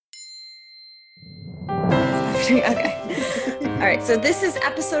Okay. All right. So this is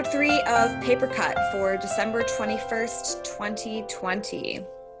episode 3 of Paper Cut for December 21st, 2020.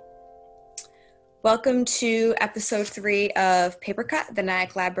 Welcome to episode 3 of Paper Cut, the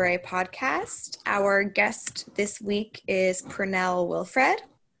Nyack Library podcast. Our guest this week is Pernell Wilfred.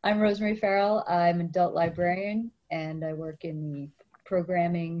 I'm Rosemary Farrell. I'm an adult librarian, and I work in the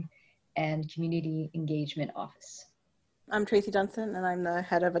programming and community engagement office. I'm Tracy Dunstan, and I'm the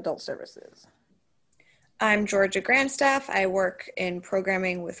head of adult services. I'm Georgia Grandstaff. I work in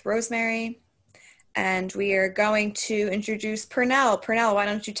programming with Rosemary, and we are going to introduce Pernell. Pernell, why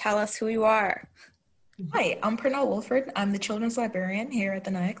don't you tell us who you are? Hi, I'm Pernell Wilfred. I'm the children's librarian here at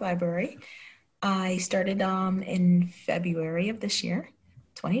the Nyack Library. I started in February of this year,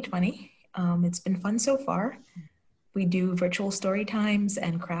 2020. It's been fun so far. We do virtual story times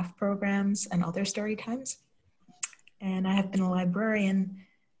and craft programs and other story times. And I have been a librarian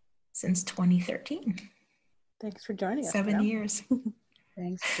since 2013. Thanks for joining us. 7 years.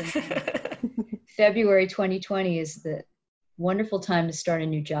 Thanks. February 2020 is the wonderful time to start a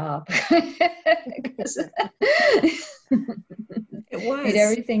new job. It was. Made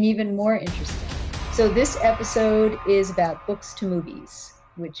everything even more interesting. So this episode is about books to movies,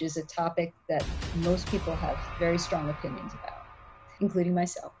 which is a topic that most people have very strong opinions about, including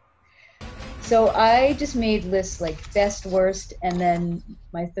myself. So I just made lists like best, worst, and then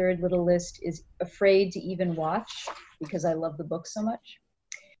my third little list is afraid to even watch because I love the book so much.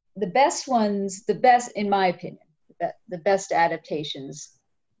 The best ones, in my opinion, the best adaptations,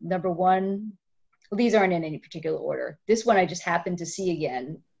 number one, well, these aren't in any particular order. This one I just happened to see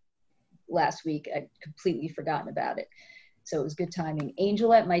again last week. I'd completely forgotten about it. So it was good timing.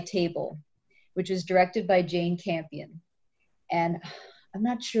 Angel at My Table, which was directed by Jane Campion. And I'm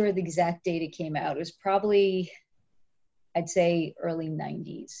not sure the exact date it came out. It was probably, I'd say, early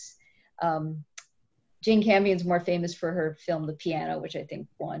 90s. Jane Campion's more famous for her film The Piano, which I think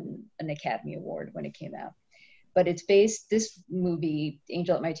won an Academy Award when it came out. But this movie,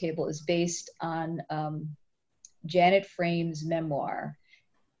 Angel at My Table, is based on Janet Frame's memoir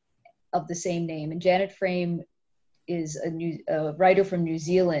of the same name. And Janet Frame is a writer from New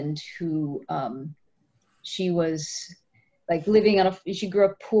Zealand who she was like she grew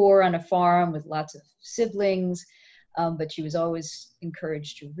up poor on a farm with lots of siblings, but she was always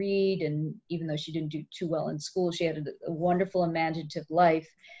encouraged to read. And even though she didn't do too well in school, she had a wonderful imaginative life.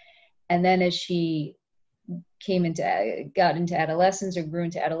 And then as she got into adolescence or grew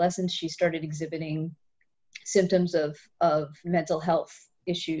into adolescence, she started exhibiting symptoms of mental health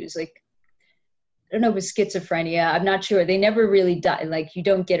issues. Like, I don't know if it was schizophrenia. I'm not sure. They never really died. Like, you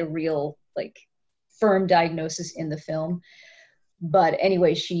don't get a real firm diagnosis in the film. But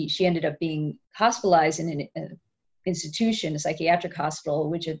anyway, she ended up being hospitalized in an institution, a psychiatric hospital,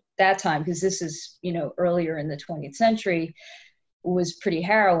 which at that time, because this is, earlier in the 20th century, was pretty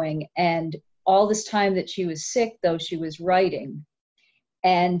harrowing. And all this time that she was sick, though, she was writing.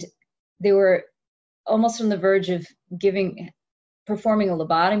 And they were almost on the verge of performing a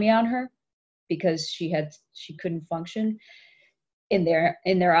lobotomy on her because she couldn't function. In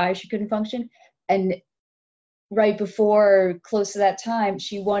their eyes, she couldn't function. And right before, close to that time,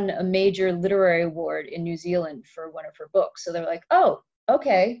 she won a major literary award in New Zealand for one of her books. So they're like, oh,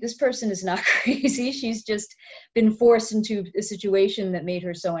 okay, this person is not crazy. She's just been forced into a situation that made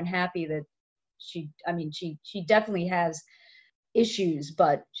her so unhappy that she definitely has issues,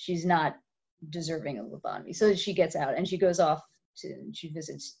 but she's not deserving of lobotomy. So she gets out and she goes off she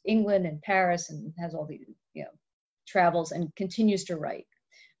visits England and Paris and has all the, travels and continues to write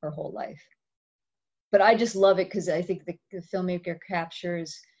her whole life. But I just love it because I think the filmmaker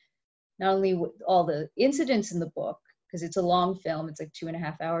captures not only all the incidents in the book, because it's a long film, it's like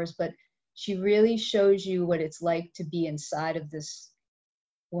 2.5 hours, but she really shows you what it's like to be inside of this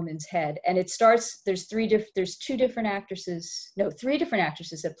woman's head. And it starts, there's three different actresses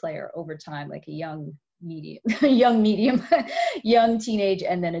that play her over time, like a young medium, young teenage,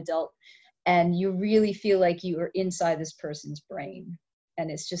 and then adult. And you really feel like you are inside this person's brain.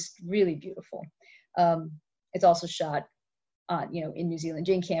 And it's just really beautiful. It's also shot in New Zealand.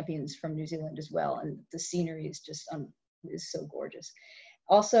 Jane Campion's from New Zealand as well. And the scenery is just is so gorgeous.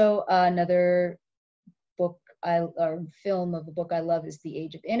 Also, another film of a book I love is The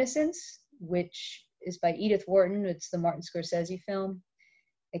Age of Innocence, which is by Edith Wharton. It's the Martin Scorsese film.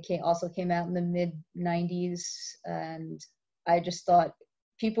 It also came out in the mid-90s, and I just thought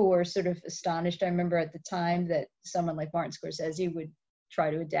people were sort of astonished. I remember at the time that someone like Martin Scorsese would try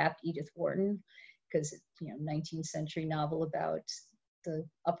to adapt Edith Wharton, because 19th century novel about the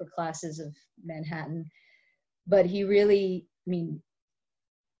upper classes of Manhattan. But he really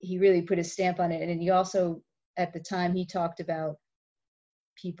put his stamp on it. And he also at the time he talked about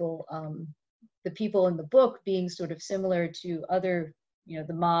people, the people in the book being sort of similar to other,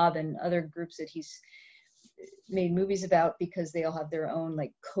 the mob and other groups that he's made movies about, because they all have their own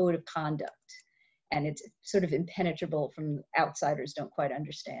like code of conduct, and it's sort of impenetrable from outsiders don't quite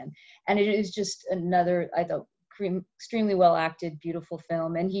understand. And it is just another, I thought, extremely well acted, beautiful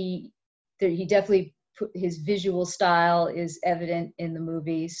film. And he definitely his visual style is evident in the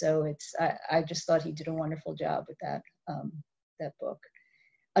movie. So I just thought he did a wonderful job with that book.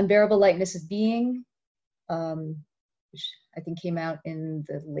 Unbearable Lightness of Being, which I think came out in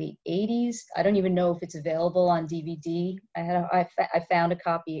the late 80s. I don't even know if it's available on DVD. I found a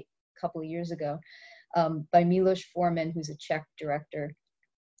copy a couple of years ago, by Milos Forman, who's a Czech director,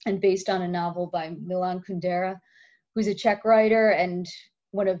 and based on a novel by Milan Kundera, who's a Czech writer and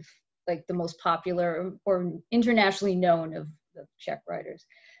one of like the most popular or internationally known of the Czech writers.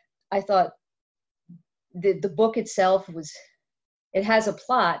 I thought the book itself it has a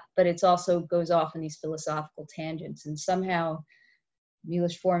plot, but it's also goes off in these philosophical tangents. And somehow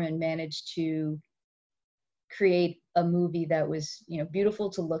Milos Forman managed to create a movie that was, beautiful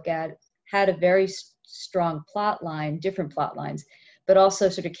to look at, had a very strong plot line, different plot lines, but also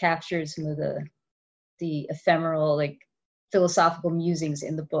sort of captured some of the ephemeral, like philosophical musings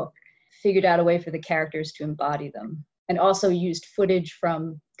in the book, figured out a way for the characters to embody them, and also used footage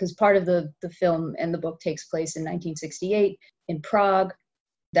from, because part of the film and the book takes place in 1968 in Prague.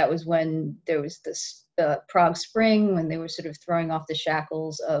 That was when there was this Prague Spring, when they were sort of throwing off the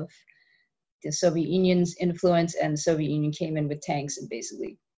shackles of the Soviet Union's influence, and the Soviet Union came in with tanks and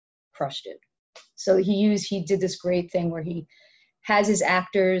basically crushed it. So he did this great thing where he has his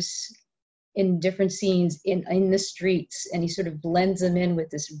actors in different scenes in the streets, and he sort of blends them in with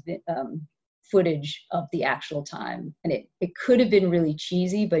this footage of the actual time. And it could have been really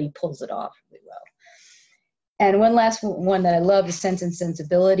cheesy, but he pulls it off really well. And one last one that I love is Sense and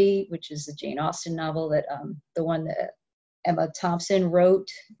Sensibility, which is the Jane Austen novel that the one that Emma Thompson wrote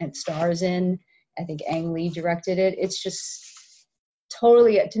and stars in. I think Ang Lee directed it. It's just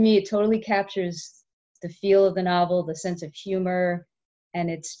totally, to me, it totally captures the feel of the novel, the sense of humor, and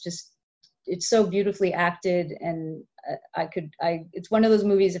it's so beautifully acted. And it's one of those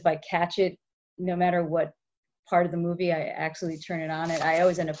movies, if I catch it, no matter what part of the movie I actually turn it on, I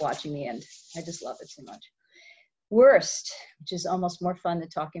always end up watching the end. I just love it so much. Worst, which is almost more fun than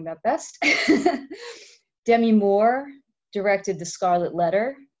talking about best. Demi Moore directed The Scarlet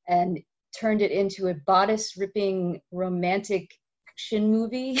Letter and turned it into a bodice-ripping romantic action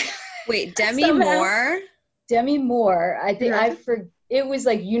movie. Wait, Demi Moore? Demi Moore. I think it was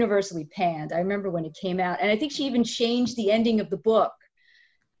like universally panned. I remember when it came out, and I think she even changed the ending of the book,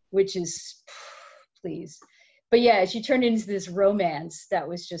 which is, please. But yeah, she turned it into this romance that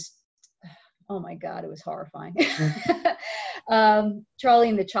was just, oh my God, it was horrifying. Charlie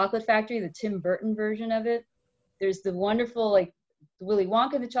and the Chocolate Factory, the Tim Burton version of it. There's the wonderful, like, Willy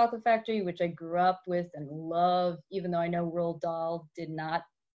Wonka and the Chocolate Factory, which I grew up with and loved, even though I know Roald Dahl did not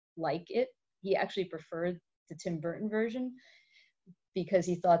like it. He actually preferred the Tim Burton version because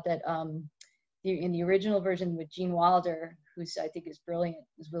he thought that in the original version with Gene Wilder, who's I think is brilliant,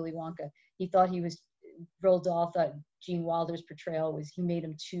 was Willy Wonka, Roald Dahl thought Gene Wilder's portrayal he made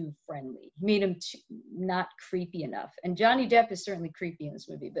him too friendly. He made him not creepy enough. And Johnny Depp is certainly creepy in this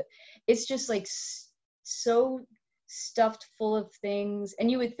movie, but it's just like so stuffed full of things. And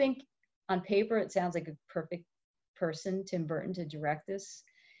you would think on paper it sounds like a perfect person, Tim Burton, to direct this.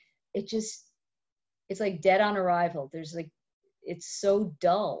 It's like dead on arrival. It's so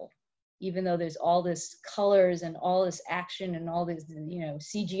dull, even though there's all this colors and all this action and all this,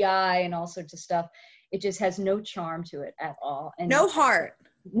 CGI and all sorts of stuff. It just has no charm to it at all. And no heart.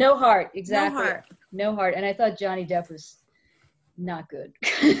 No heart, exactly. No heart. And I thought Johnny Depp was not good.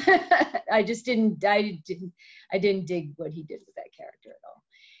 I didn't dig what he did with that character at all.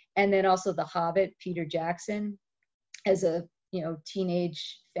 And then also The Hobbit, Peter Jackson, as a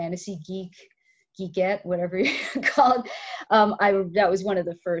teenage fantasy geekette, whatever you call it. That was one of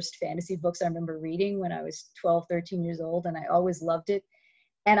the first fantasy books I remember reading when I was 12, 13 years old, and I always loved it.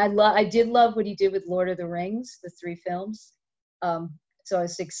 And I did love what he did with Lord of the Rings, the 3 films. So I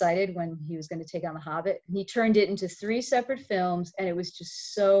was excited when he was going to take on The Hobbit. And he turned it into 3 separate films, and it was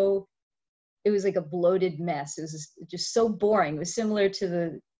just it was like a bloated mess. It was just so boring. It was similar to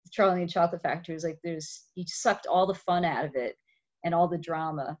the Charlie and the Chocolate Factory. It was like he sucked all the fun out of it and all the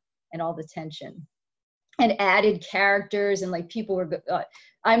drama and all the tension and added characters, and like people were,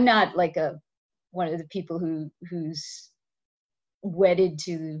 I'm not like one of the people who's wedded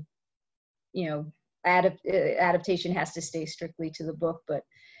to, adaptation has to stay strictly to the book, but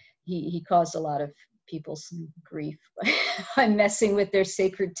he caused a lot of people some grief by messing with their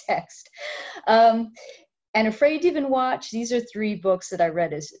sacred text. And Afraid to Even Watch, these are 3 books that I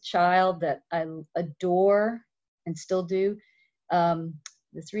read as a child that I adore and still do.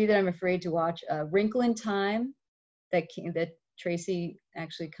 The 3 that I'm afraid to watch, Wrinkle in Time, that Tracy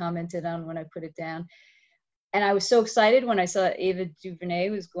actually commented on when I put it down. And I was so excited when I saw Ava DuVernay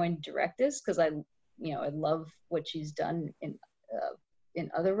was going to direct this, because I love what she's done in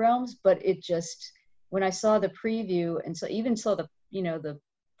other realms. But it just, when I saw the preview and even saw the the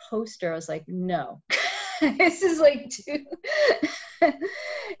poster, I was like, no. This is like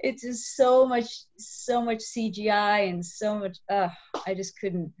it's just so much CGI and so much. I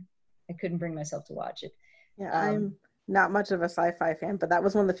couldn't bring myself to watch it. Yeah, I'm not much of a sci-fi fan, but that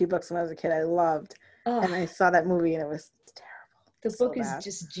was one of the few books when I was a kid I loved, and I saw that movie and it was terrible. The book is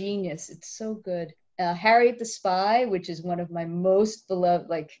just genius. It's so good. Harriet the Spy, which is one of my most beloved,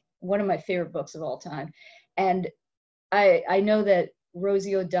 like one of my favorite books of all time, and I know that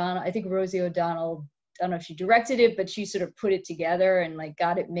Rosie O'Donnell. I think Rosie O'Donnell. I don't know if she directed it, but she sort of put it together and like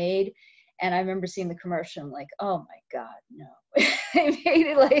got it made. And I remember seeing the commercial. I'm like, oh my God, no. They made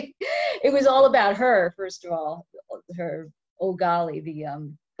it like, it was all about her, first of all, her, oh golly, the,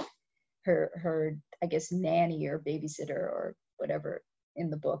 her, I guess, nanny or babysitter or whatever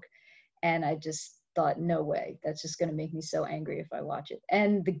in the book. And I just thought, no way, that's just going to make me so angry if I watch it.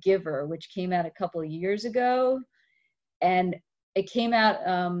 And The Giver, which came out a couple of years ago. And it came out,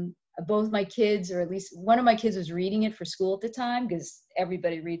 both my kids, or at least one of my kids, was reading it for school at the time, because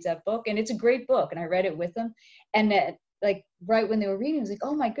everybody reads that book, and it's a great book, and I read it with them. And like right when they were reading, I was like,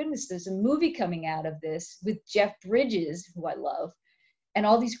 oh my goodness, there's a movie coming out of this with Jeff Bridges, who I love, and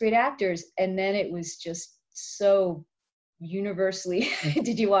all these great actors. And then it was just so universally.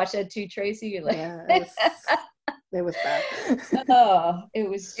 Did you watch that too, Tracy? You're like, yeah, it was bad. Oh, it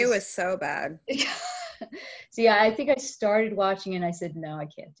was so bad. So yeah, I think I started watching and I said, no, I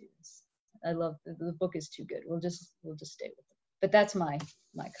can't do this. I love the book is too good. We'll just stay with it. But that's my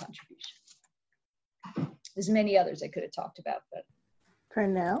contribution. There's many others I could have talked about, but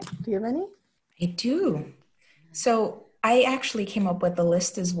Pernell, do you have any? I do. So I actually came up with a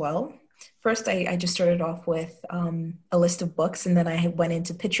list as well. First, I just started off with a list of books, and then I went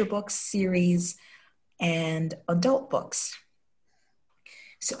into picture books, series, and adult books.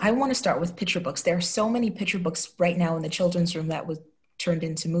 So I want to start with picture books. There are so many picture books right now in the children's room that was turned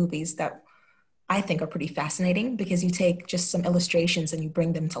into movies that I think are pretty fascinating, because you take just some illustrations and you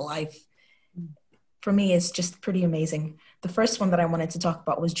bring them to life. For me, it's just pretty amazing. The first one that I wanted to talk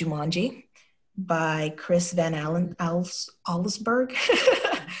about was Jumanji by Chris Van Allsburg.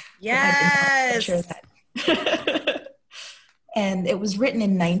 Yes. And it was written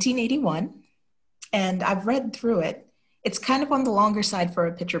in 1981, and I've read through it. It's kind of on the longer side for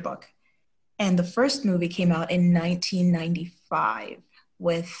a picture book. And the first movie came out in 1995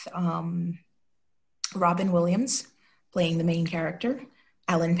 with Robin Williams playing the main character,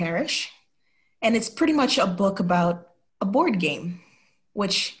 Alan Parrish. And it's pretty much a book about a board game,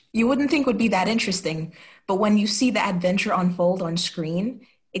 which you wouldn't think would be that interesting. But when you see the adventure unfold on screen,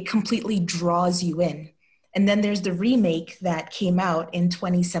 it completely draws you in. And then there's the remake that came out in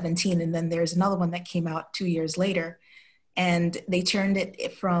 2017. And then there's another one that came out 2 years later. And they turned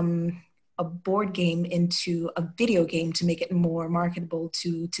it from a board game into a video game to make it more marketable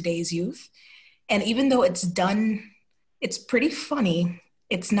to today's youth. And even though it's pretty funny,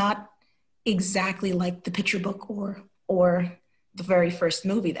 it's not exactly like the picture book or the very first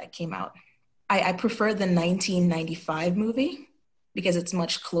movie that came out. I prefer the 1995 movie because it's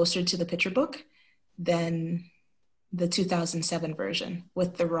much closer to the picture book than the 2007 version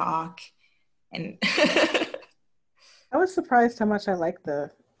with The Rock. And I was surprised how much I liked the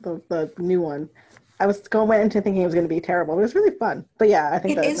new one. I went into thinking it was going to be terrible. It was really fun. But yeah, I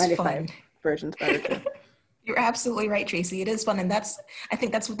think the 95 version's better too. You're absolutely right, Tracy. It is fun. And I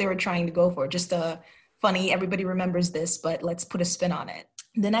think that's what they were trying to go for. Just a funny, everybody remembers this, but let's put a spin on it.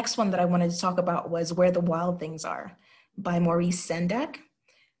 The next one that I wanted to talk about was Where the Wild Things Are by Maurice Sendak.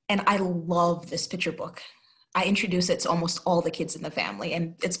 And I love this picture book. I introduce it to almost all the kids in the family.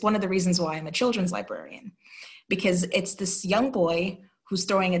 And it's one of the reasons why I'm a children's librarian, because it's this young boy who's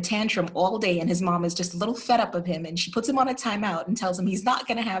throwing a tantrum all day and his mom is just a little fed up of him. And she puts him on a timeout and tells him he's not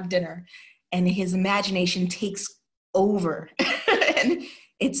going to have dinner. And his imagination takes over. And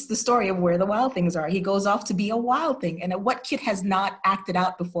it's the story of where the wild things are. He goes off to be a wild thing. And what kid has not acted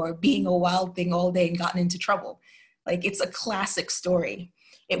out before being a wild thing all day and gotten into trouble? Like, it's a classic story.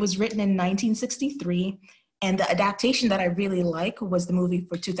 It was written in 1963, And the adaptation that I really like was the movie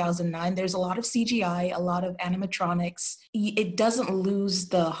for 2009. There's a lot of CGI, a lot of animatronics. It doesn't lose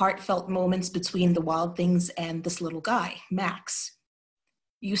the heartfelt moments between the wild things and this little guy, Max.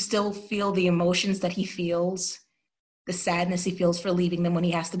 You still feel the emotions that he feels, the sadness he feels for leaving them when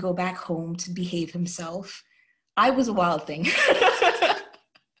he has to go back home to behave himself. I was a wild thing.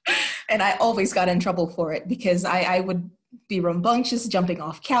 And I always got in trouble for it because I would be rambunctious, jumping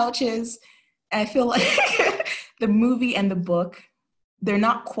off couches. I feel like the movie and the book, they're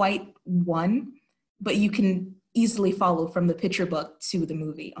not quite one, but you can easily follow from the picture book to the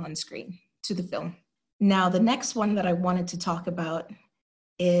movie on screen, to the film. Now, the next one that I wanted to talk about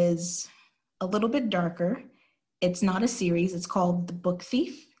is a little bit darker. It's not a series. It's called The Book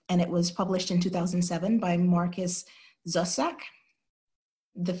Thief, and it was published in 2007 by Markus Zusak.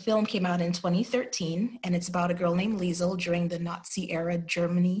 The film came out in 2013, and it's about a girl named Liesel during the Nazi-era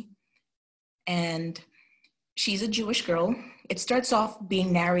Germany. And she's a Jewish girl. It starts off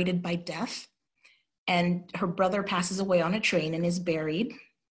being narrated by death, and her brother passes away on a train and is buried.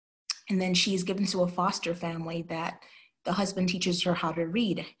 And then she's given to a foster family that the husband teaches her how to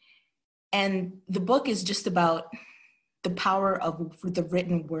read. And the book is just about the power of the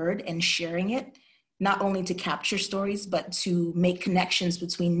written word and sharing it, not only to capture stories, but to make connections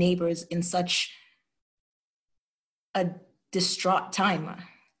between neighbors in such a distraught time.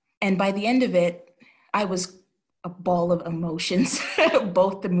 And by the end of it, I was a ball of emotions,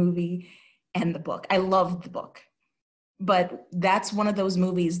 both the movie and the book. I loved the book, but that's one of those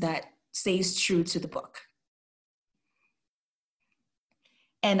movies that stays true to the book.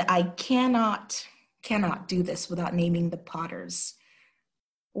 And I cannot do this without naming the Potters.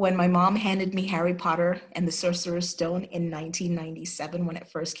 When my mom handed me Harry Potter and the Sorcerer's Stone in 1997, when it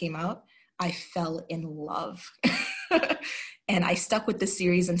first came out, I fell in love. And I stuck with the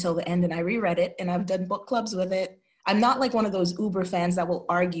series until the end, and I reread it, and I've done book clubs with it. I'm not like one of those uber fans that will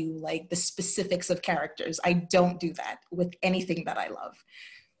argue like the specifics of characters. I don't do that with anything that I love.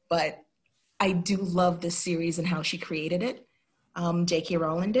 But I do love this series and how she created it. J.K.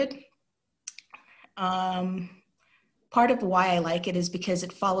 Rowling did. Part of why I like it is because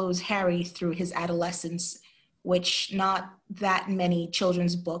it follows Harry through his adolescence, which not that many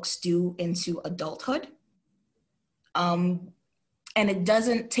children's books do, into adulthood. And it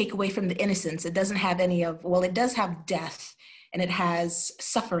doesn't take away from the innocence. It doesn't have any of, well, it does have death and it has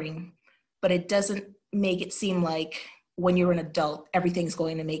suffering, but it doesn't make it seem like when you're an adult, everything's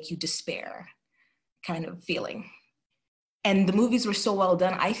going to make you despair kind of feeling. And the movies were so well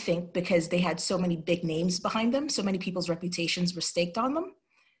done, I think, because they had so many big names behind them. So many people's reputations were staked on them.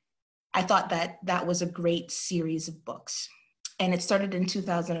 I thought that that was a great series of books. And it started in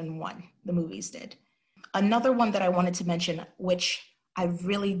 2001, the movies did. Another one that I wanted to mention, which I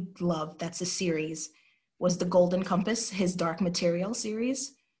really love, that's a series, was The Golden Compass, his Dark Material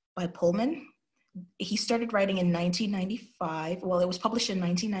series by Pullman. He started writing in 1995. Well, it was published in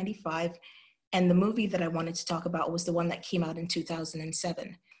 1995. And the movie that I wanted to talk about was the one that came out in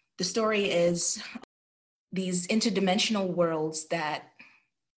 2007. The story is these interdimensional worlds that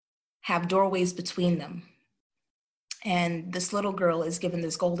have doorways between them. And this little girl is given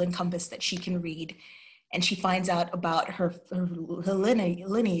this golden compass that she can read. And she finds out about her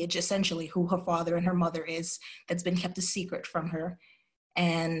lineage, essentially, who her father and her mother is, that's been kept a secret from her.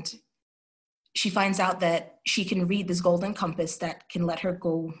 And she finds out that she can read this golden compass that can let her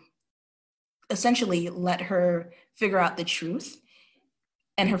go, essentially let her figure out the truth.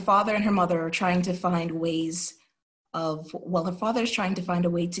 And her father and her mother are trying to find ways of, well, her father is trying to find a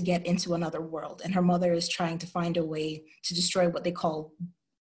way to get into another world, and her mother is trying to find a way to destroy what they call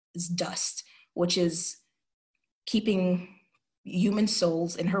dust, which is keeping human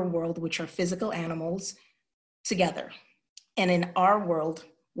souls in her world, which are physical animals, together. And in our world,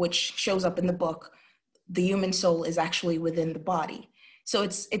 which shows up in the book, the human soul is actually within the body. So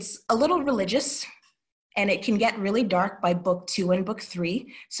it's a little religious, and it can get really dark by book 2 and book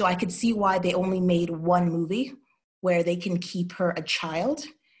 3. So I could see why they only made one movie where they can keep her a child,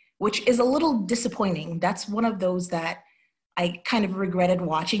 which is a little disappointing. That's one of those that I kind of regretted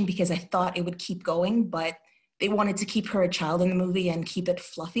watching because I thought it would keep going, but they wanted to keep her a child in the movie and keep it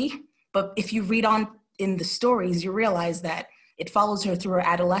fluffy. But if you read on in the stories, you realize that it follows her through her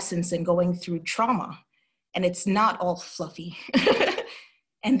adolescence and going through trauma. And it's not all fluffy.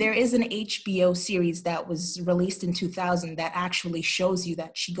 And there is an HBO series that was released in 2000 that actually shows you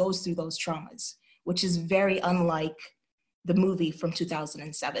that she goes through those traumas, which is very unlike the movie from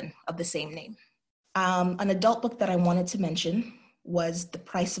 2007 of the same name. An adult book that I wanted to mention was The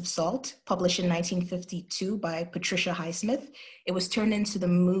Price of Salt, published in 1952 by Patricia Highsmith. It was turned into the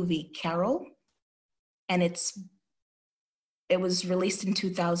movie Carol. and it was released in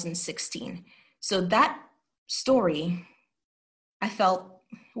 2016. So that story, I felt,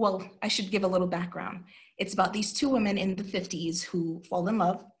 well, I should give a little background. It's about these two women in the 50s who fall in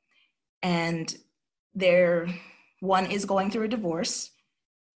love, and one is going through a divorce,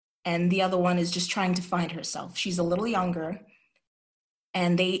 and the other one is just trying to find herself. She's a little younger,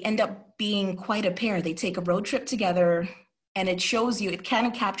 and they end up being quite a pair. They take a road trip together, and it kind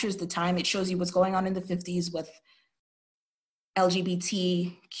of captures the time. It shows you what's going on in the 50s with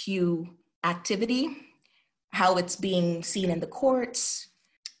LGBTQ activity, how it's being seen in the courts.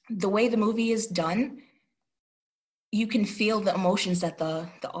 The way the movie is done, you can feel the emotions that the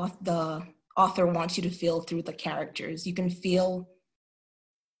author wants you to feel through the characters. You can feel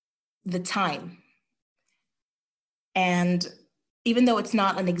the time. And even though it's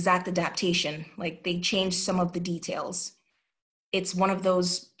not an exact adaptation, like they changed some of the details, it's one of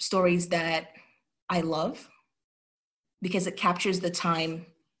those stories that I love because it captures the time,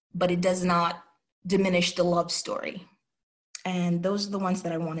 but it does not diminish the love story. And those are the ones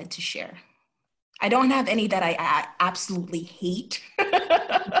that I wanted to share. I don't have any that I absolutely hate,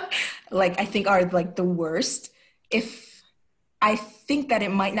 like I think are like the worst. If I think that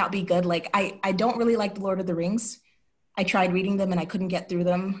it might not be good, like I don't really like The Lord of the Rings. I tried reading them and I couldn't get through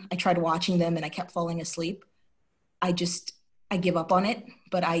them. I tried watching them and I kept falling asleep. I give up on it,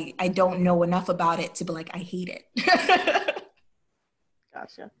 but I don't know enough about it to be like, I hate it.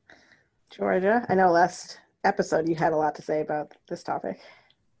 Gotcha. Georgia, I know last episode you had a lot to say about this topic.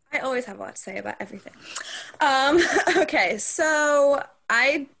 I always have a lot to say about everything. Okay, so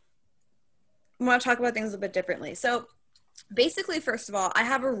I want to talk about things a little bit differently. So basically, first of all, I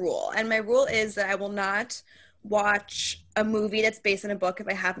have a rule, and my rule is that I will not watch a movie that's based on a book if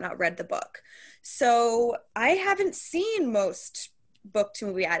I have not read the book. So I haven't seen most book to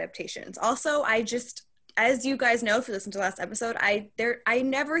movie adaptations. Also, as you guys know, if you listened to the last episode, I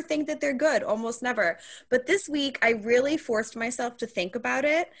never think that they're good, almost never. But this week, I really forced myself to think about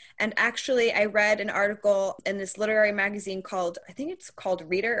it. And actually, I read an article in this literary magazine I think it's called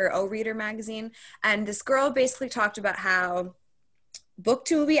Reader or O Reader magazine. And this girl basically talked about how book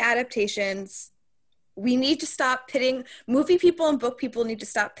to movie adaptations, we need to stop pitting, movie people and book people need to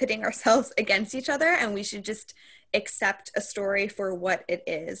stop pitting ourselves against each other. And we should just accept a story for what it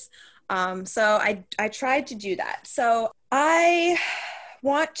is. So I tried to do that. So I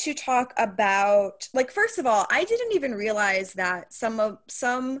want to talk about, like, first of all, I didn't even realize that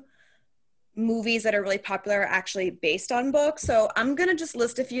some movies that are really popular are actually based on books. So I'm going to just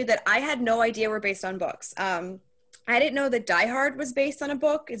list a few that I had no idea were based on books. I didn't know that Die Hard was based on a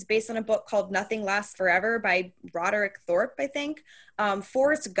book. It's based on a book called Nothing Lasts Forever by Roderick Thorpe, I think.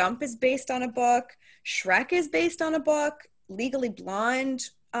 Forrest Gump is based on a book. Shrek is based on a book. Legally Blonde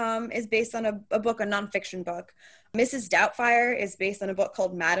is based on a book, a nonfiction book. Mrs. Doubtfire is based on a book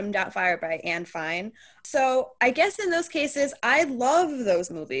called Madame Doubtfire by Anne Fine. So I guess in those cases, I love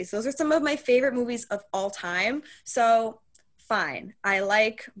those movies. Those are some of my favorite movies of all time. So fine, I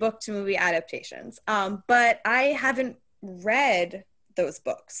like book to movie adaptations. But I haven't read those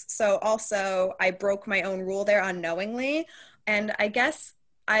books. So also I broke my own rule there unknowingly. And I guess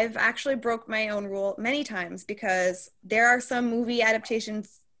I've actually broke my own rule many times because there are some movie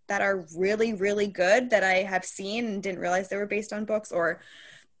adaptations that are really, really good that I have seen and didn't realize they were based on books, or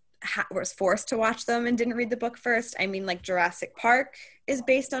was forced to watch them and didn't read the book first. I mean, like Jurassic Park is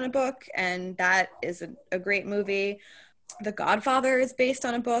based on a book, and that is a great movie. The Godfather is based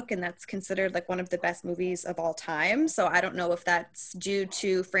on a book, and that's considered like one of the best movies of all time. So I don't know if that's due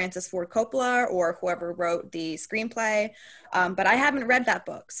to Francis Ford Coppola or whoever wrote the screenplay, but I haven't read that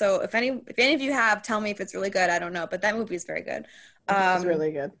book. So if any of you have, tell me if it's really good. I don't know, but that movie is very good. It's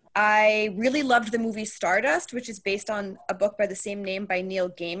really good. I really loved the movie Stardust, which is based on a book by the same name by Neil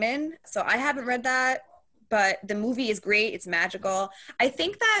Gaiman. So I haven't read that, but the movie is great. It's magical. I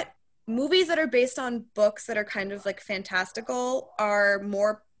think that movies that are based on books that are kind of like fantastical are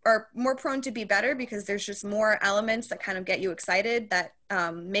more prone to be better because there's just more elements that kind of get you excited that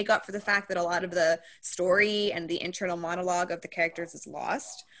make up for the fact that a lot of the story and the internal monologue of the characters is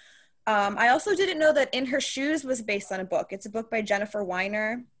lost. I also didn't know that In Her Shoes was based on a book. It's a book by Jennifer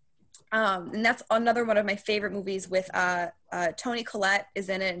Weiner. And that's another one of my favorite movies with Toni Collette is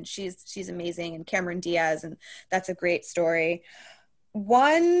in it, and she's amazing, and Cameron Diaz, and that's a great story.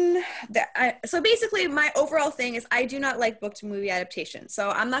 So basically my overall thing is I do not like book to movie adaptations. So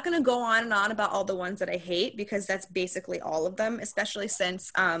I'm not going to go on and on about all the ones that I hate because that's basically all of them, especially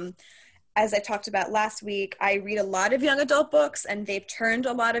since, as I talked about last week, I read a lot of young adult books and they've turned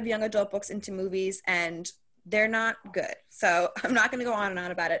a lot of young adult books into movies and they're not good. So I'm not going to go on and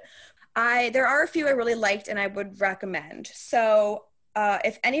on about it. There are a few I really liked and I would recommend. So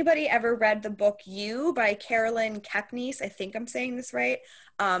if anybody ever read the book You by Carolyn Kepnes, I think I'm saying this right,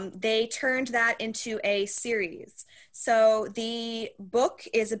 they turned that into a series. So the book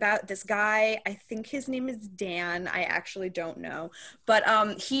is about this guy, I think his name is Dan, I actually don't know, but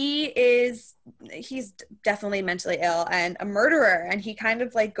he's definitely mentally ill and a murderer, and he kind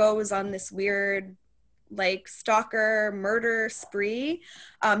of like goes on this weird like stalker murder spree.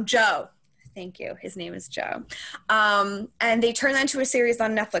 Joe. Thank you. His name is Joe. And they turned that into a series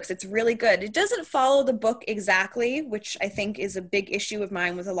on Netflix. It's really good. It doesn't follow the book exactly, which I think is a big issue of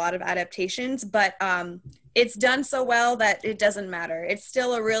mine with a lot of adaptations, but it's done so well that it doesn't matter. It's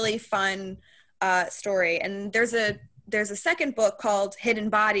still a really fun story. And there's a second book called Hidden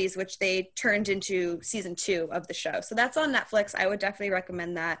Bodies, which they turned into season 2 of the show. So that's on Netflix. I would definitely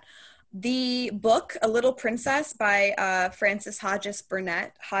recommend that. The book, A Little Princess by Frances Hodgins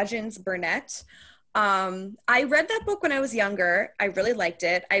Burnett. I read that book when I was younger. I really liked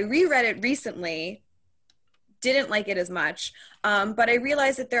it. I reread it recently. Didn't like it as much. But I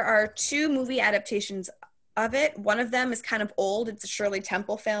realized that there are 2 movie adaptations of it. One of them is kind of old. It's a Shirley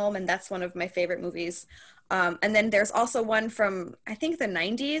Temple film, and that's one of my favorite movies. And then there's also one from, I think, the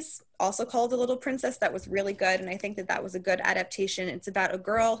 90s, also called A Little Princess, that was really good, and I think that was a good adaptation. It's about a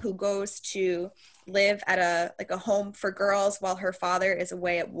girl who goes to live at a home for girls while her father is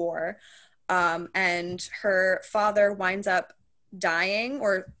away at war. And her father winds up dying,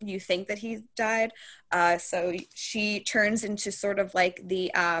 or you think that he died. So she turns into sort of like the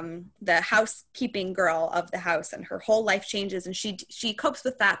housekeeping girl of the house, and her whole life changes, and she copes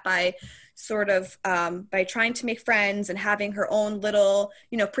with that by sort of by trying to make friends and having her own little,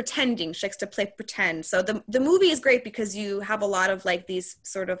 pretending. She likes to play pretend. So the movie is great because you have a lot of like these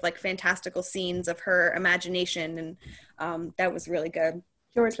sort of like fantastical scenes of her imagination, and that was really good.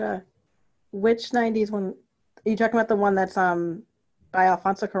 Georgia, which 90s one? Are you talking about the one that's by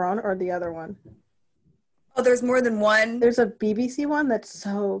Alfonso Cuarón, or the other one? Oh, there's more than one? There's a BBC one that's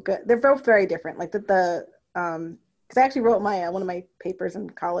so good. They're both very different. Like because I actually wrote one of my papers in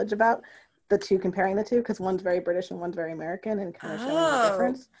college about the two, comparing the two, because one's very British and one's very American, and kind of showing the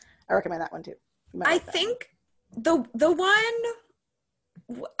difference. I recommend that one too. I think the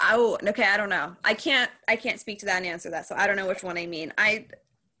one. Oh, okay. I don't know. I can't speak to that and answer that. So I don't know which one I mean. I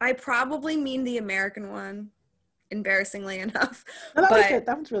probably mean the American one, embarrassingly enough. No, that was good.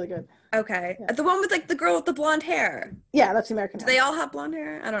 That one's really good. Okay. Yeah. The one with like the girl with the blonde hair. Yeah, that's the American one. Do they all have blonde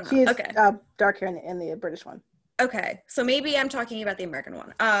hair? I don't know. She is, okay. Dark hair in the British one. Okay. So maybe I'm talking about the American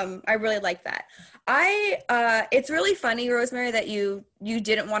one. I really like that. It's really funny, Rosemary, that you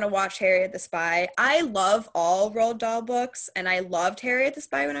didn't want to watch Harriet the Spy. I love all Roald Dahl books, and I loved Harriet the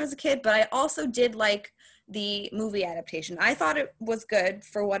Spy when I was a kid, but I also did like the movie adaptation. I thought it was good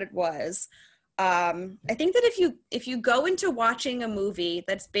for what it was. I think that if you go into watching a movie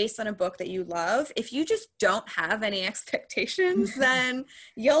that's based on a book that you love, if you just don't have any expectations, then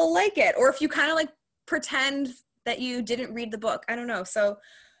you'll like it. Or if you kind of like pretend that you didn't read the book. I don't know. So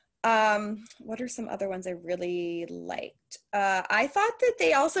what are some other ones I really liked? I thought that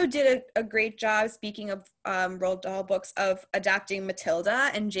they also did a great job, speaking of Roald Dahl books, of adapting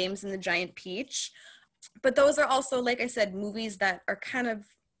Matilda and James and the Giant Peach. But those are also, like I said, movies that are kind of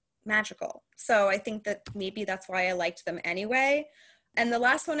magical. So I think that maybe that's why I liked them anyway. And the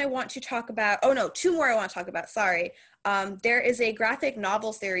last one I want to talk about, 2 more I want to talk about, sorry. There is a graphic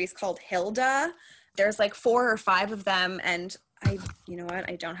novel series called Hilda. There's like 4 or 5 of them, and you know what?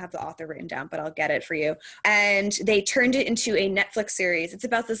 I don't have the author written down, but I'll get it for you. And they turned it into a Netflix series. It's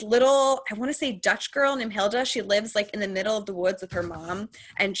about this little, I want to say Dutch girl named Hilda. She lives like in the middle of the woods with her mom,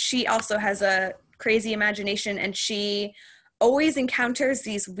 and she also has a crazy imagination, and she always encounters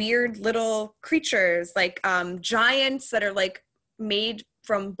these weird little creatures, like giants that are like made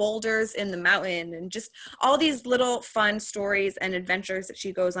from boulders in the mountain, and just all these little fun stories and adventures that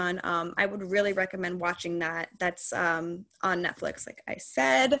she goes on. I would really recommend watching that. That's on Netflix, like I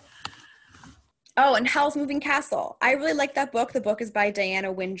said. Oh, and Howl's Moving Castle. I really like that book. The book is by Diana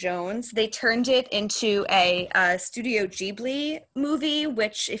Wynne Jones. They turned it into a Studio Ghibli movie,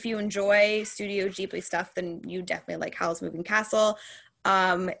 which if you enjoy Studio Ghibli stuff, then you definitely like Howl's Moving Castle.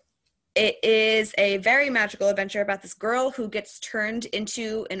 It is a very magical adventure about this girl who gets turned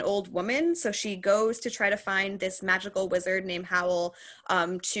into an old woman. So she goes to try to find this magical wizard named Howl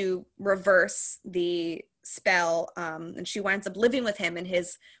to reverse the spell, and she winds up living with him in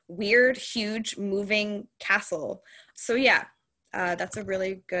his weird, huge, moving castle. So yeah, that's a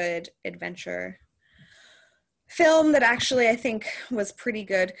really good adventure film that actually I think was pretty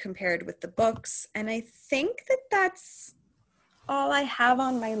good compared with the books. And I think that that's all I have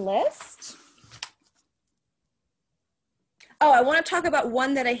on my list. Oh, I want to talk about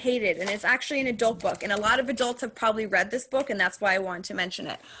one that I hated, and it's actually an adult book, and a lot of adults have probably read this book, and that's why I wanted to mention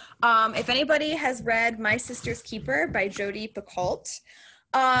it. If anybody has read My Sister's Keeper by Jodi Picoult,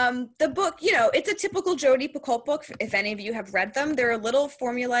 the book, you know, it's a typical Jodi Picoult book. If any of you have read them, they're a little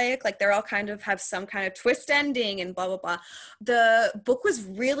formulaic, like they're all kind of have some kind of twist ending and blah, blah, blah. The book was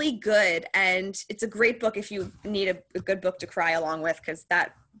really good, and it's a great book if you need a good book to cry along with, because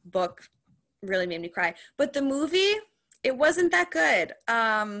that book really made me cry. But the movie, it wasn't that good.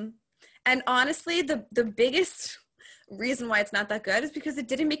 And honestly, the biggest reason why it's not that good is because it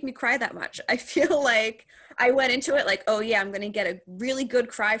didn't make me cry that much. I feel like I went into it like, oh yeah, I'm going to get a really good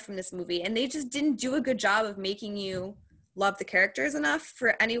cry from this movie. And they just didn't do a good job of making you love the characters enough.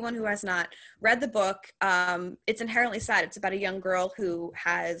 For anyone who has not read the book, it's inherently sad. It's about a young girl who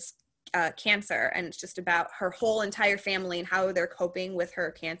has cancer, and it's just about her whole entire family and how they're coping with her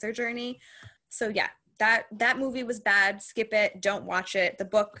cancer journey. So yeah, that movie was bad. Skip it. Don't watch it. The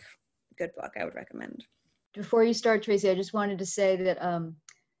book, good book. I would recommend. Before you start, Tracy, I just wanted to say that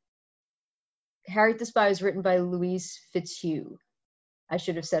Harriet the Spy was written by Louise Fitzhugh. I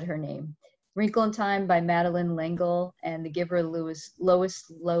should have said her name. Wrinkle in Time by Madeleine L'Engle, and The Giver, Lois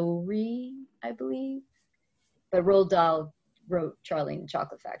Lowry, I believe. But Roald Dahl wrote Charlie and the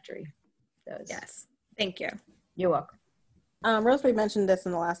Chocolate Factory. Yes. Thank you. You're welcome. Rosemary mentioned this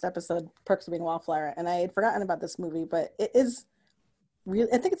in the last episode, Perks of Being a Wallflower, and I had forgotten about this movie, but it is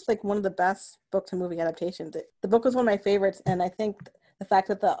really, I think it's like one of the best book to movie adaptations. The book was one of my favorites, and I think the fact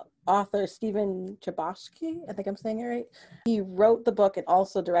that the author, Stephen Chbosky, I think I'm saying it right, he wrote the book and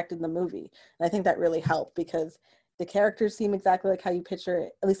also directed the movie. And I think that really helped because the characters seem exactly like how you picture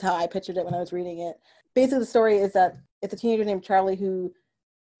it, at least how I pictured it when I was reading it. Basically, the story is that it's a teenager named Charlie who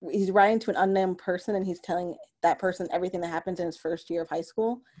he's writing to an unknown person, and he's telling that person everything that happens in his first year of high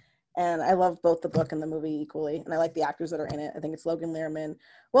school. And I love both the book and the movie equally, and I like the actors that are in it. I think it's Logan Lerman.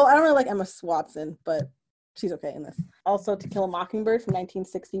 Well, I don't really like Emma Watson, but she's okay in this. Also, To Kill a Mockingbird from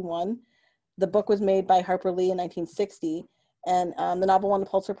 1961. The book was made by Harper Lee in 1960, and the novel won the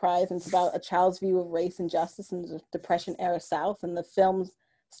Pulitzer Prize, and it's about a child's view of race and justice in the Depression-era South, and the film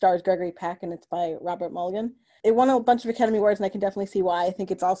stars Gregory Peck, and it's by Robert Mulligan. It won a bunch of Academy Awards, and I can definitely see why. I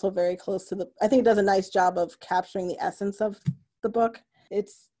think it's also very close to I think it does a nice job of capturing the essence of the book.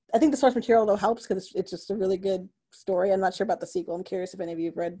 I think the source material, though, helps because it's just a really good story. I'm not sure about the sequel. I'm curious if any of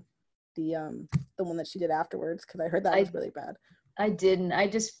you have read the one that she did afterwards, because I heard that was really bad. I didn't.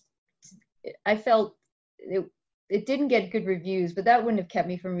 I felt it didn't get good reviews, but that wouldn't have kept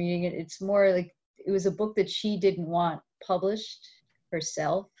me from reading it. It's more like it was a book that she didn't want published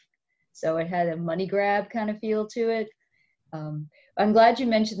herself. So it had a money grab kind of feel to it. I'm glad you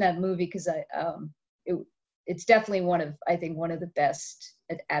mentioned that movie because it's definitely one of the best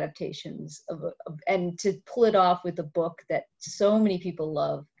adaptations and to pull it off with a book that so many people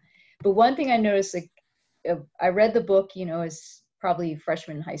love. But one thing I noticed, like I read the book, as probably a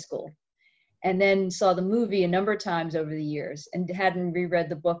freshman in high school, and then saw the movie a number of times over the years and hadn't reread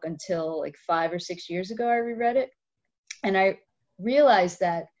the book until like 5 or 6 years ago. I reread it, and I realized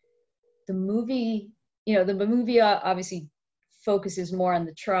that the movie obviously focuses more on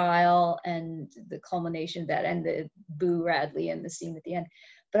the trial and the culmination of that and the Boo Radley and the scene at the end.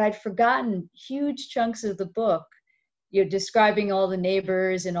 But I'd forgotten huge chunks of the book, describing all the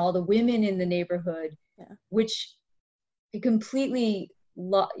neighbors and all the women in the neighborhood, which it completely,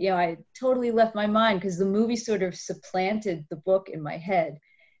 I totally left my mind because the movie sort of supplanted the book in my head.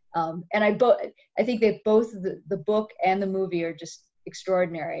 And I think that both the book and the movie are just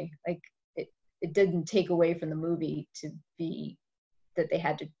extraordinary. Like it didn't take away from the movie to be that they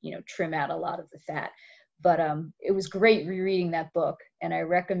had to, trim out a lot of the fat. But it was great rereading that book, and I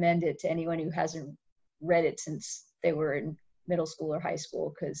recommend it to anyone who hasn't read it since they were in middle school or high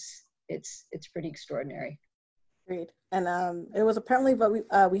school because it's pretty extraordinary. Agreed. And it was apparently, but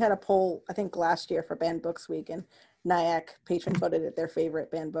we had a poll I think last year for Banned Books Week, and Nyack patrons voted it their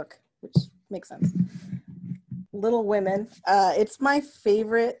favorite banned book, which makes sense. Little Women. It's my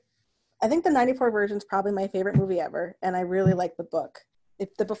favorite. I think the 94 version is probably my favorite movie ever, and I really like the book.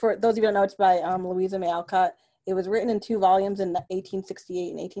 Before those of you who don't know, it's by Louisa May Alcott. It was written in 2 volumes in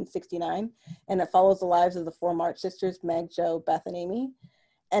 1868 and 1869, and it follows the lives of the 4 March sisters, Meg, Jo, Beth, and Amy.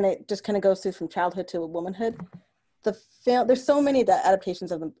 And it just kind of goes through from childhood to womanhood. There's so many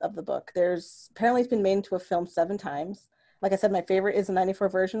adaptations of the book. Apparently it's been made into a film 7 times. Like I said, my favorite is the 94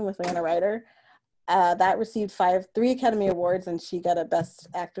 version with Winona Ryder. That received 3 Academy Awards, and she got a Best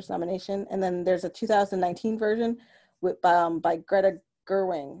Actress nomination. And then there's a 2019 version by Greta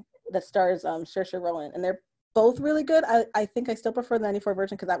Gerwig that stars Saoirse Ronan, and they're both really good. I think I still prefer the 94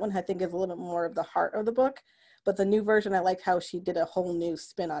 version because that one I think is a little bit more of the heart of the book. But the new version, I liked how she did a whole new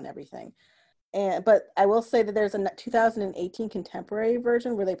spin on everything. But I will say that there's a 2018 contemporary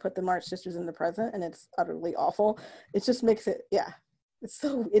version where they put the March sisters in the present, and it's utterly awful. It just makes it,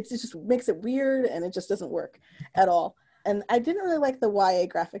 it just makes it weird, and it just doesn't work at all. And I didn't really like the YA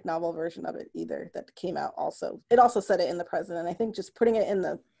graphic novel version of it either that came out also. It also said it in the present, and I think just putting it in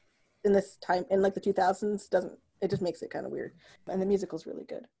this time in like the 2000s just makes it kind of weird. And the musical's really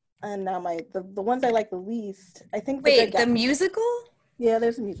good. And now the ones I like the least, I think. Wait, the musical? Yeah,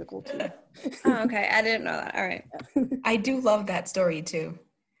 there's a musical too. Oh, okay. I didn't know that. All right. I do love that story too.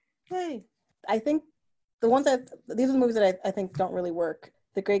 Hey, I think these are the movies that I think don't really work.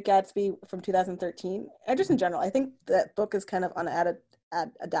 The Great Gatsby from 2013, and just in general, I think that book is kind of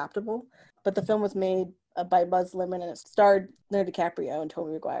unadaptable. But the film was made by Buzz Lerman, and it starred Leonardo DiCaprio and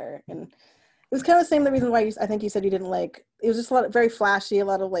Tobey Maguire, and it was kind of the same. The reason why I think you said you didn't like it was just very flashy, a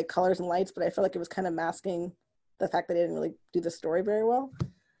lot of like colors and lights. But I felt like it was kind of masking the fact that they didn't really do the story very well.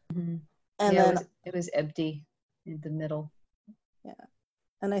 Mm-hmm. And yeah, then it was empty in the middle. Yeah.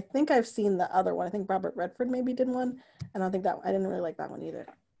 And I think I've seen the other one. I think Robert Redford maybe did one. And I don't think I didn't really like that one either.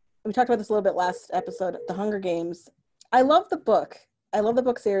 We talked about this a little bit last episode, The Hunger Games. I love the book. I love the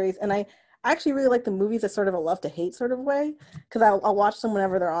book series. And I actually really like the movies as sort of a love to hate sort of way. Because I'll watch them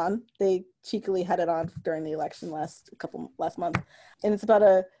whenever they're on. They cheekily had it on during the election last month. And it's about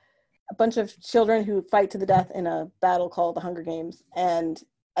a bunch of children who fight to the death in a battle called the Hunger Games. And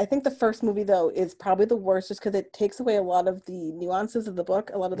I think the first movie, though, is probably the worst just because it takes away a lot of the nuances of the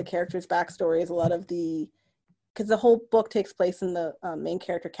book, a lot of the characters' backstories, because the whole book takes place in the main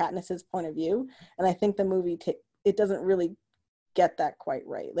character Katniss's point of view. And I think the movie, it doesn't really get that quite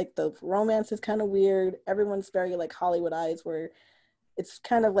right. Like the romance is kind of weird. Everyone's very like Hollywood eyes where it's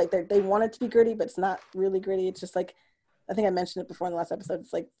kind of like they want it to be gritty, but it's not really gritty. It's just like, I think I mentioned it before in the last episode.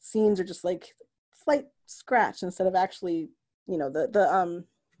 It's like scenes are just like slight scratch instead of actually,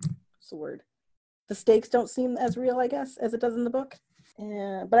 what's the word? The stakes don't seem as real, I guess, as it does in the book.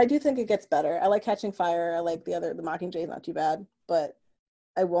 But I do think it gets better. I like Catching Fire. I like the Mockingjay is not too bad, but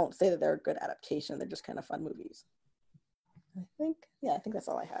I won't say that they're a good adaptation. They're just kind of fun movies. I think that's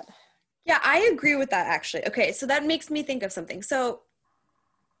all I had. Yeah, I agree with that actually. Okay, so that makes me think of something. So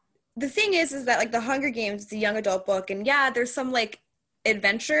the thing is that like the Hunger Games is a young adult book, and yeah, there's some like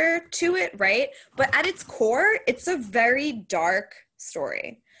adventure to it, right? But at its core, it's a very dark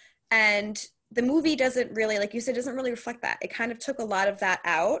story. And the movie doesn't really, like you said, doesn't really reflect that. It kind of took a lot of that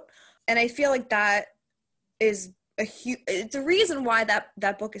out. And I feel like that is it's a reason why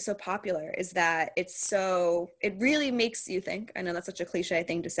that book is so popular, is that it really makes you think. I know that's such a cliche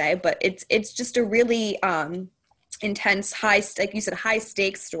thing to say, but it's just a really intense, like you said, high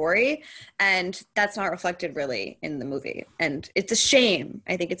stakes story, and that's not reflected really in the movie. And it's a shame.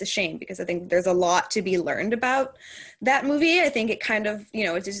 I think it's a shame because I think there's a lot to be learned about that movie. I think it kind of,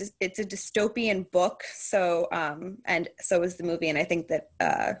 it's a dystopian book, so and so is the movie, and I think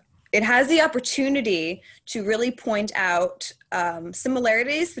that it has the opportunity to really point out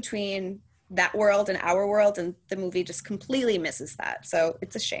similarities between that world and our world, and the movie just completely misses that. So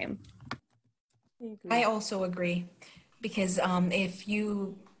it's a shame. I also agree, because if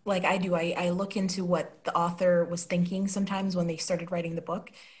you, like I do, I look into what the author was thinking sometimes when they started writing the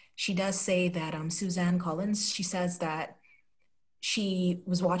book. She does say that Suzanne Collins, she says that she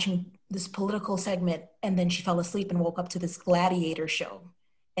was watching this political segment and then she fell asleep and woke up to this gladiator show.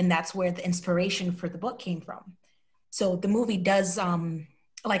 And that's where the inspiration for the book came from. So the movie does,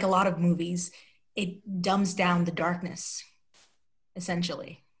 like a lot of movies, it dumbs down the darkness,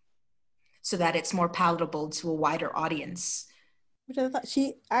 essentially, so that it's more palatable to a wider audience. Which I thought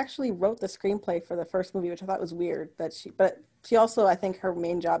she actually wrote the screenplay for the first movie, which I thought was weird. But she also, I think her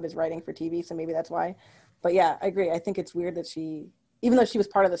main job is writing for TV, so maybe that's why. But yeah, I agree. I think it's weird that even though she was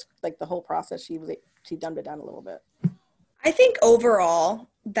part of this, like the whole process, she dumbed it down a little bit. I think overall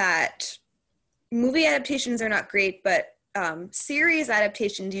that movie adaptations are not great, but series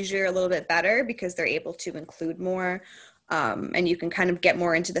adaptations usually are a little bit better because they're able to include more, and you can kind of get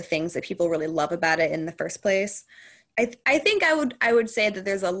more into the things that people really love about it in the first place. I think I would say that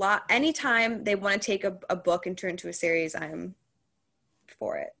there's a lot, anytime they want to take a book and turn it into a series, I'm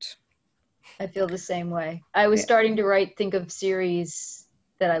for it. I feel the same way. I was starting to think of series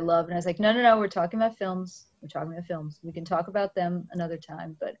that I love, and I was like, no, we're talking about films. We're talking about films. We can talk about them another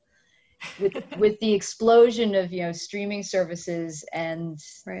time. But with the explosion of streaming services and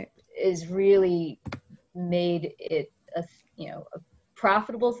is really made it a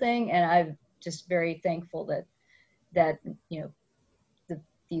profitable thing, and I'm just very thankful that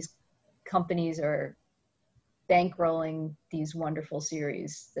these companies are bankrolling these wonderful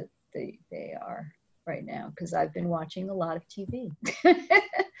series that they are right now, because I've been watching a lot of TV.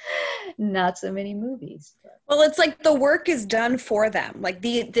 Not so many movies. But. Well, it's like the work is done for them. Like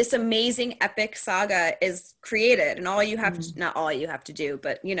this amazing epic saga is created, and all you have to, not all you have to do,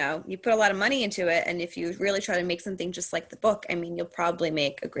 but you know, you put a lot of money into it, and if you really try to make something just like the book, I mean, you'll probably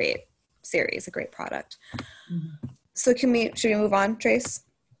make a great series, a great product. So should we move on, Trace?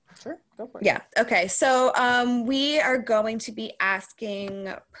 Sure, go for it. Yeah. Okay. So we are going to be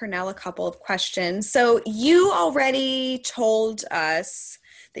asking Pernell a couple of questions. So you already told us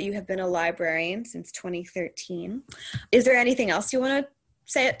that you have been a librarian since 2013. Is there anything else you want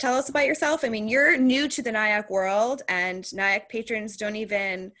to tell us about yourself? I mean, you're new to the NIAC world, and NIAC patrons don't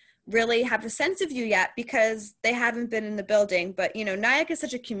even really have a sense of you yet because they haven't been in the building. But, you know, NIAC is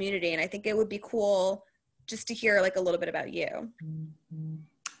such a community, and I think it would be cool just to hear like a little bit about you.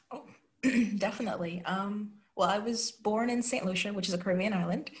 Oh, definitely. Well, I was born in St. Lucia, which is a Caribbean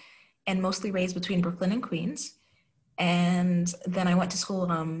island, and mostly raised between Brooklyn and Queens. And then I went to school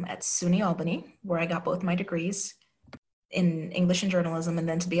at SUNY Albany, where I got both my degrees in English and journalism, and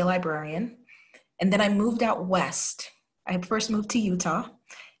then to be a librarian. And then I moved out west. I first moved to Utah,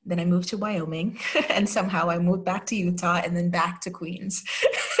 then I moved to Wyoming, and somehow I moved back to Utah and then back to Queens.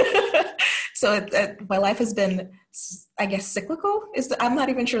 So my life has been, I guess, cyclical. I'm not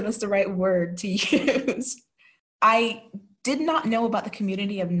even sure that's the right word to use. I did not know about the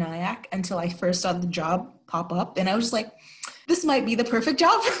community of NIAC until I first saw the job pop up. And I was just like, this might be the perfect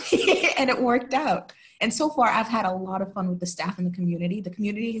job for me. And it worked out. And so far, I've had a lot of fun with the staff and the community. The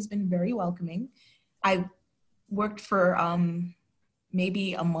community has been very welcoming. I worked for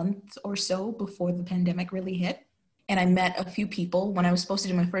maybe a month or so before the pandemic really hit. And I met a few people. When I was supposed to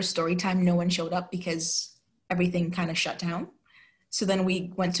do my first story time, no one showed up because everything kind of shut down. So then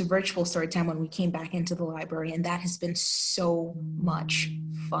we went to virtual story time when we came back into the library, and that has been so much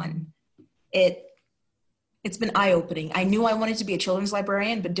fun. It's been eye-opening. I knew I wanted to be a children's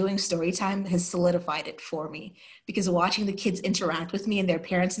librarian, but doing story time has solidified it for me, because watching the kids interact with me and their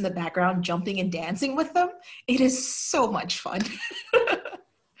parents in the background jumping and dancing with them, it is so much fun.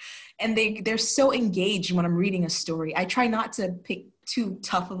 And they're so engaged when I'm reading a story. I try not to pick too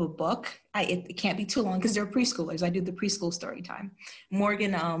tough of a book. It can't be too long because they're preschoolers. I do the preschool story time.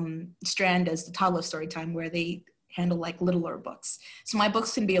 Morgan Strand does the toddler story time, where they handle like littler books. So my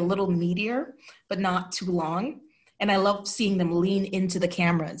books can be a little meatier, but not too long. And I love seeing them lean into the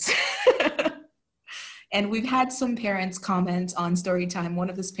cameras. And we've had some parents comment on story time.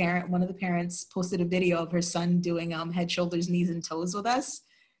 One of the parents posted a video of her son doing head, shoulders, knees, and toes with us.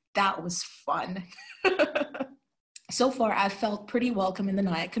 That was fun. So far, I've felt pretty welcome in the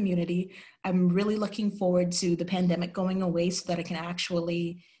NIAC community. I'm really looking forward to the pandemic going away so that I can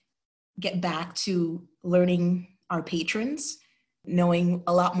actually get back to learning our patrons, knowing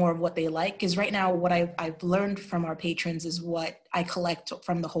a lot more of what they like. Because right now, what I've learned from our patrons is what I collect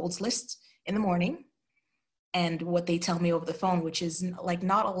from the holds list in the morning and what they tell me over the phone, which is like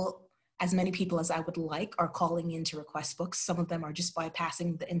not as many people as I would like are calling in to request books. Some of them are just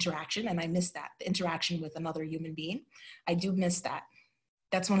bypassing the interaction, and I miss that, the interaction with another human being. I do miss that.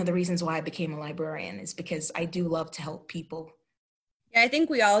 That's one of the reasons why I became a librarian, is because I do love to help people. Yeah, I think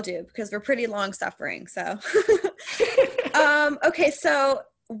we all do, because we're pretty long suffering. So, okay, so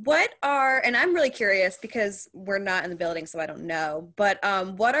and I'm really curious because we're not in the building, so I don't know, but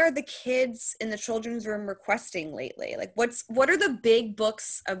what are the kids in the children's room requesting lately? Like what are the big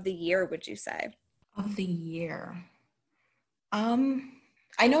books of the year, would you say? Of the year?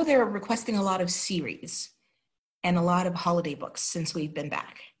 I know they're requesting a lot of series and a lot of holiday books since we've been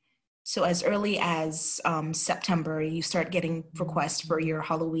back. So as early as September, you start getting requests for your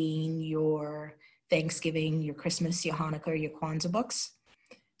Halloween, your Thanksgiving, your Christmas, your Hanukkah, your Kwanzaa books.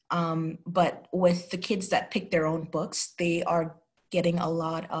 But with the kids that pick their own books, they are getting a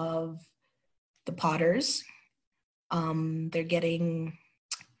lot of the Potters. They're getting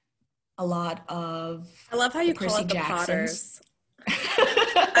a lot of I love how you call it the Potters.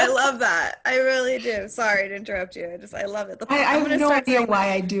 I love that. I really do. Sorry to interrupt you. I love it. I have no idea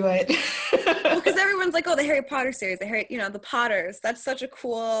why I do it. Well, because everyone's like, oh, the Harry Potter series, the Potters. That's such a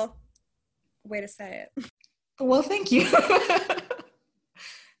cool way to say it. Well, thank you.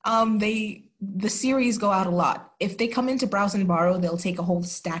 The series go out a lot. If they come into Browse and Borrow, they'll take a whole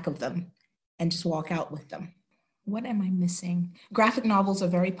stack of them and just walk out with them. What am I missing? Graphic novels are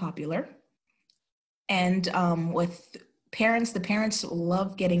very popular. And with parents, the parents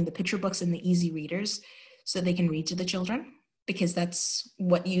love getting the picture books and the easy readers so they can read to the children, because that's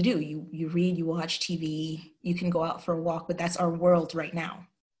what you do. You read, you watch TV, you can go out for a walk, but that's our world right now.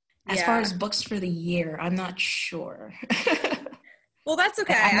 As far as books for the year, I'm not sure. Well, that's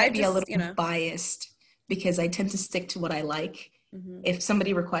okay. I might be a little biased because I tend to stick to what I like. Mm-hmm. If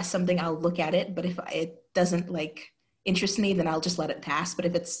somebody requests something, I'll look at it. But if it doesn't like interest me, then I'll just let it pass. But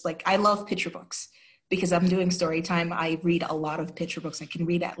if it's like, I love picture books because I'm doing story time. I read a lot of picture books. I can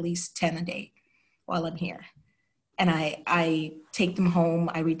read at least 10 a day while I'm here. And I take them home.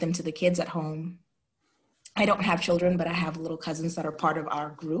 I read them to the kids at home. I don't have children, but I have little cousins that are part of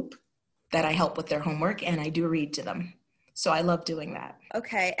our group that I help with their homework, and I do read to them. So I love doing that.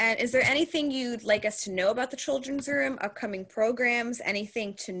 Okay. And is there anything you'd like us to know about the Children's Room, upcoming programs,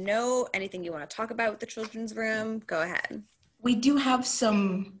 anything to know, anything you want to talk about with the Children's Room? Go ahead. We do have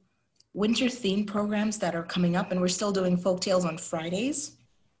some winter themed programs that are coming up, and we're still doing folktales on Fridays.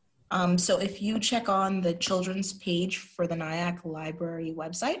 So if you check on the children's page for the Nyack Library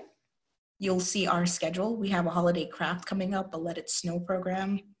website, you'll see our schedule. We have a holiday craft coming up, a Let It Snow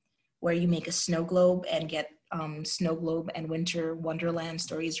program, where you make a snow globe and get snow globe and winter wonderland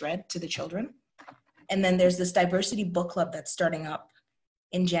stories read to the children. And then there's this diversity book club that's starting up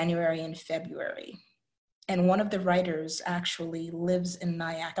in January and February. And one of the writers actually lives in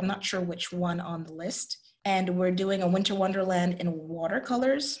Nyack. I'm not sure which one on the list. And we're doing a winter wonderland in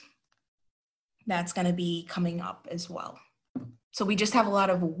watercolors. That's going to be coming up as well. So we just have a lot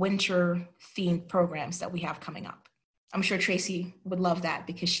of winter themed programs that we have coming up. I'm sure Tracy would love that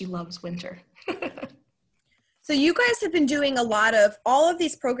because she loves winter. So you guys have been doing a lot of, all of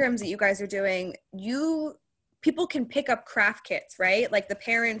these programs that you guys are doing, people can pick up craft kits, right? Like the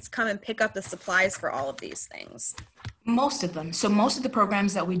parents come and pick up the supplies for all of these things. Most of them. So most of the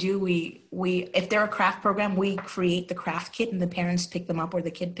programs that we do, we if they're a craft program, we create the craft kit and the parents pick them up or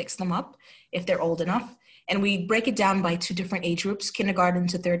the kid picks them up if they're old enough. And we break it down by 2 different age groups, kindergarten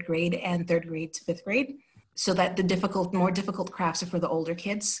to 3rd grade and 3rd grade to 5th grade, so that the more difficult crafts are for the older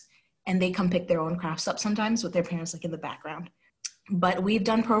kids. And they come pick their own crafts up sometimes with their parents like in the background. But we've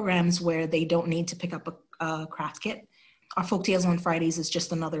done programs where they don't need to pick up a craft kit. Our Folktales on Fridays is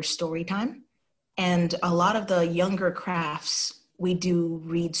just another story time. And a lot of the younger crafts, we do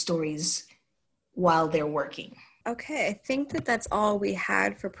read stories while they're working. Okay, I think that's all we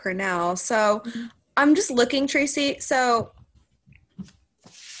had for Purnell. So I'm just looking, Tracy. So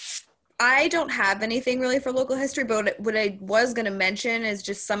I don't have anything really for local history, but what I was going to mention is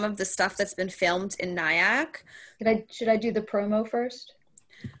just some of the stuff that's been filmed in Nyack. Should I do the promo first?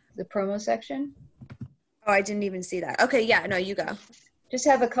 The promo section? Oh, I didn't even see that. Okay, yeah, no, you go. Just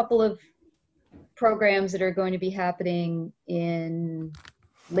have a couple of programs that are going to be happening in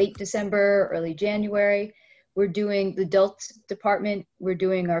late December, early January. We're doing the adult department. We're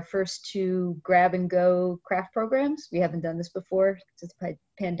doing our first 2 grab and go craft programs. We haven't done this before since the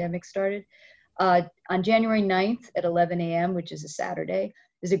pandemic started. On January 9th at 11 a.m., which is a Saturday,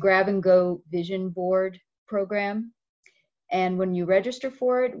 is a grab and go vision board program. And when you register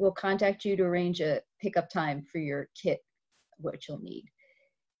for it, we'll contact you to arrange a pickup time for your kit, what you'll need.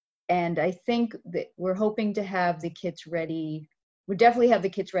 And I think that we're hoping to have the kits ready. We'll definitely have the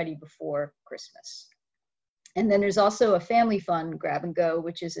kits ready before Christmas. And then there's also a family fun grab and go,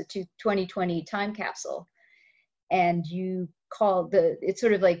 which is a 2020 time capsule. And you call it's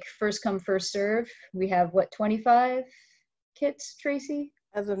sort of like first come, first serve. We have 25 kits, Tracy?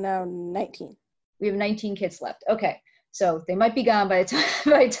 As of now, 19. We have 19 kits left. Okay. So they might be gone by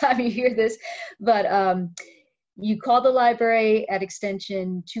the time you hear this, but you call the library at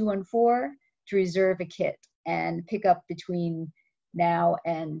extension 214 to reserve a kit and pick up between now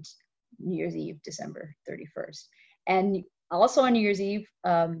and New Year's Eve, December 31st. And also on New Year's Eve,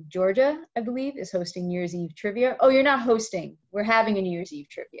 Georgia, I believe, is hosting New Year's Eve trivia. Oh, you're not hosting. We're having a New Year's Eve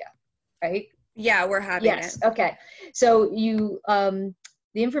trivia, right? Yeah, we're having it. Yes, okay. So you, the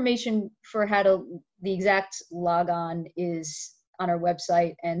information for the exact log on is on our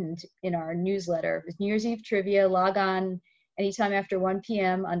website and in our newsletter. With New Year's Eve trivia, log on anytime after 1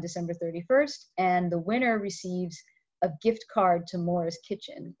 p.m. on December 31st, and the winner receives a gift card to Mora's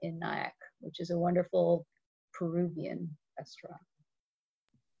Kitchen in Nyack, which is a wonderful Peruvian restaurant.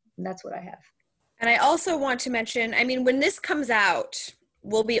 And that's what I have. And I also want to mention, I mean, when this comes out,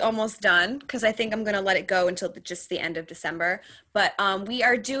 we'll be almost done because I think I'm going to let it go until just the end of December. But we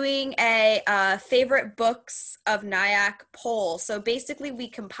are doing a favorite books of Nyack poll. So basically we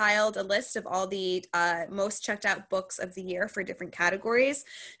compiled a list of all the most checked out books of the year for different categories.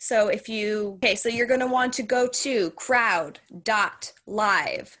 So so you're going to want to go to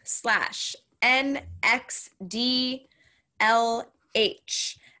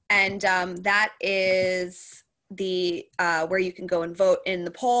crowd.live/NXDLH. And that is the where you can go and vote in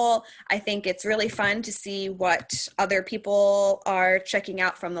the poll. I think it's really fun to see what other people are checking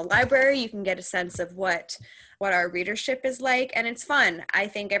out from the library. You can get a sense of what our readership is like, and it's fun. I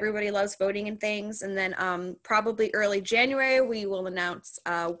think everybody loves voting and things, and then probably early January we will announce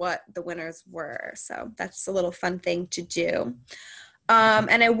what the winners were. So that's a little fun thing to do.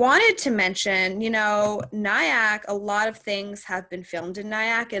 And I wanted to mention, Nyack, a lot of things have been filmed in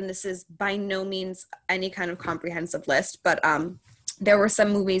Nyack, and this is by no means any kind of comprehensive list, but there were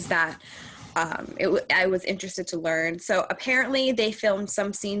some movies that I was interested to learn. So apparently they filmed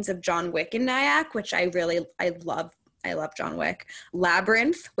some scenes of John Wick in Nyack, which I love. I love John Wick.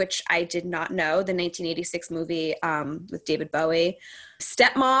 Labyrinth, which I did not know, the 1986 movie with David Bowie.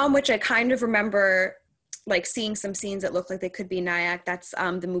 Stepmom, which I kind of remember like seeing some scenes that look like they could be Nyack. That's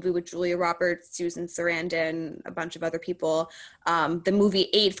the movie with Julia Roberts, Susan Sarandon, a bunch of other people. The movie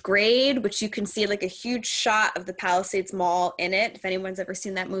Eighth Grade, which you can see like a huge shot of the Palisades Mall in it. If anyone's ever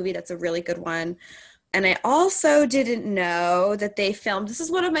seen that movie, that's a really good one. And I also didn't know that they filmed, this is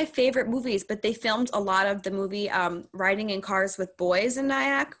one of my favorite movies, but they filmed a lot of the movie Riding in Cars with Boys in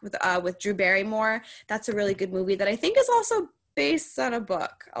Nyack with Drew Barrymore. That's a really good movie that I think is also based on a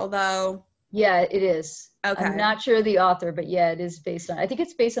book, although... Yeah, it is. Okay. I'm not sure the author, but yeah, it is based on, I think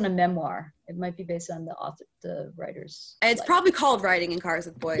it's based on a memoir. It might be based on the author, the writer's It's life. probably called Riding in Cars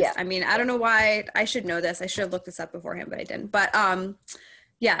with Boys. Yeah. I mean, I don't know why I should know this. I should have looked this up beforehand, but I didn't. But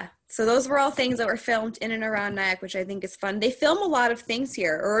yeah, so those were all things that were filmed in and around Nyack, which I think is fun. They film a lot of things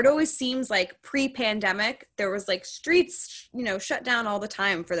here, or it always seems like pre-pandemic, there was like streets, shut down all the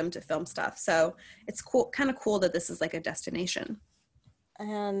time for them to film stuff. So it's cool, kind of cool that this is like a destination.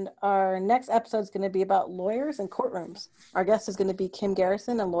 And our next episode is going to be about lawyers and courtrooms. Our guest is going to be Kim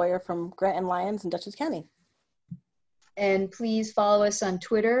Garrison, a lawyer from Grant and Lyons in Dutchess County. And please follow us on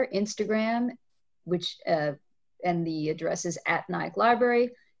Twitter, Instagram, which and the address is @Nyack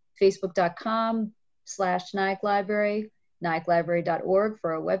Library, facebook.com/Nyack Library, nyacklibrary.org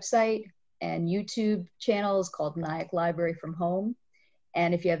for our website, and YouTube channel is called Nyack Library from Home.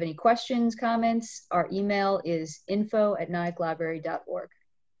 And if you have any questions, comments, our email is info@nyacklibrary.org.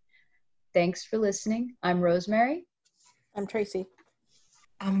 Thanks for listening. I'm Rosemary. I'm Tracy.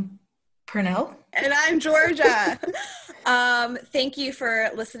 I'm Pernell. And I'm Georgia. Thank you for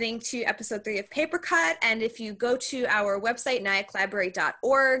listening to episode 3 of Paper Cut. And if you go to our website,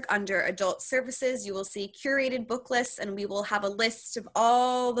 nyacklibrary.org, under adult services, you will see curated book lists, and we will have a list of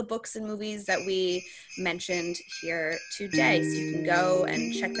all the books and movies that we mentioned here today. So you can go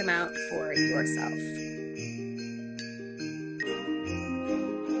and check them out for yourself.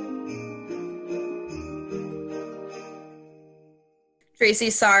 Tracy,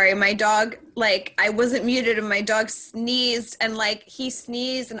 sorry, my dog, I wasn't muted and my dog sneezed, and he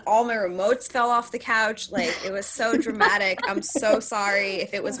sneezed and all my remotes fell off the couch. It was so dramatic. I'm so sorry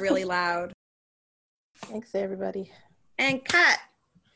if it was really loud. Thanks, everybody. And cut.